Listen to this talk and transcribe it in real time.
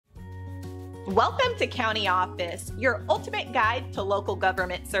Welcome to County Office, your ultimate guide to local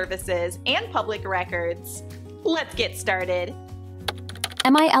government services and public records. Let's get started.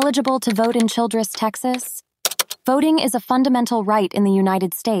 Am I eligible to vote in Childress, Texas? Voting is a fundamental right in the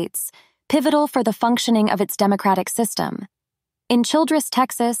United States, pivotal for the functioning of its democratic system. In Childress,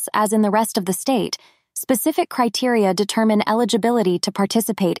 Texas, as in the rest of the state, specific criteria determine eligibility to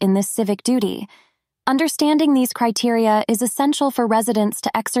participate in this civic duty. Understanding these criteria is essential for residents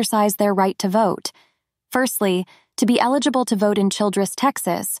to exercise their right to vote. Firstly, to be eligible to vote in Childress,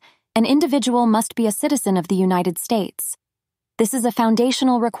 Texas, an individual must be a citizen of the United States. This is a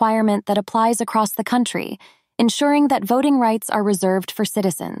foundational requirement that applies across the country, ensuring that voting rights are reserved for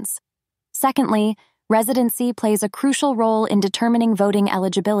citizens. Secondly, residency plays a crucial role in determining voting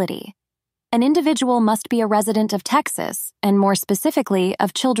eligibility. An individual must be a resident of Texas, and more specifically,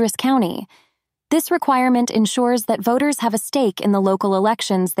 of Childress County. This requirement ensures that voters have a stake in the local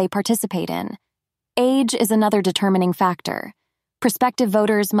elections they participate in. Age is another determining factor. Prospective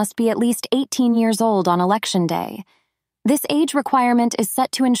voters must be at least 18 years old on Election Day. This age requirement is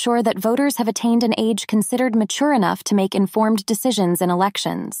set to ensure that voters have attained an age considered mature enough to make informed decisions in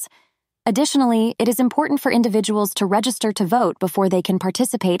elections. Additionally, it is important for individuals to register to vote before they can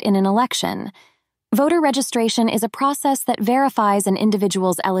participate in an election. Voter registration is a process that verifies an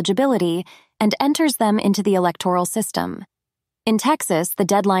individual's eligibility and enters them into the electoral system. In Texas, the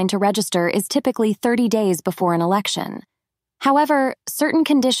deadline to register is typically 30 days before an election. However, certain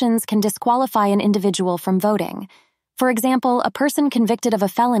conditions can disqualify an individual from voting. For example, a person convicted of a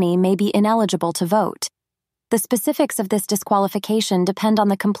felony may be ineligible to vote. The specifics of this disqualification depend on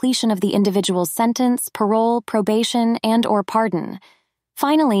the completion of the individual's sentence, parole, probation, and/or pardon.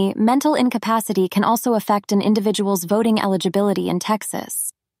 Finally, mental incapacity can also affect an individual's voting eligibility in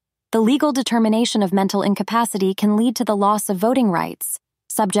Texas. The legal determination of mental incapacity can lead to the loss of voting rights,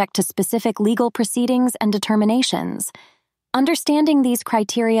 subject to specific legal proceedings and determinations. Understanding these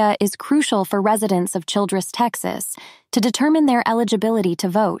criteria is crucial for residents of Childress, Texas, to determine their eligibility to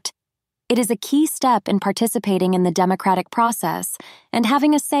vote. It is a key step in participating in the democratic process and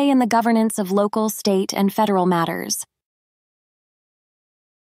having a say in the governance of local, state, and federal matters.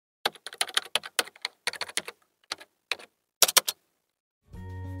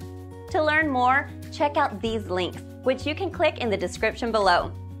 To learn more, check out these links, which you can click in the description below.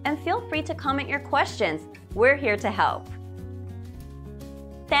 And feel free to comment your questions. We're here to help.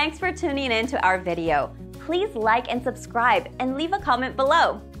 Thanks for tuning in to our video. Please like and subscribe and leave a comment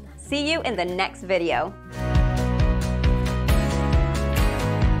below. See you in the next video.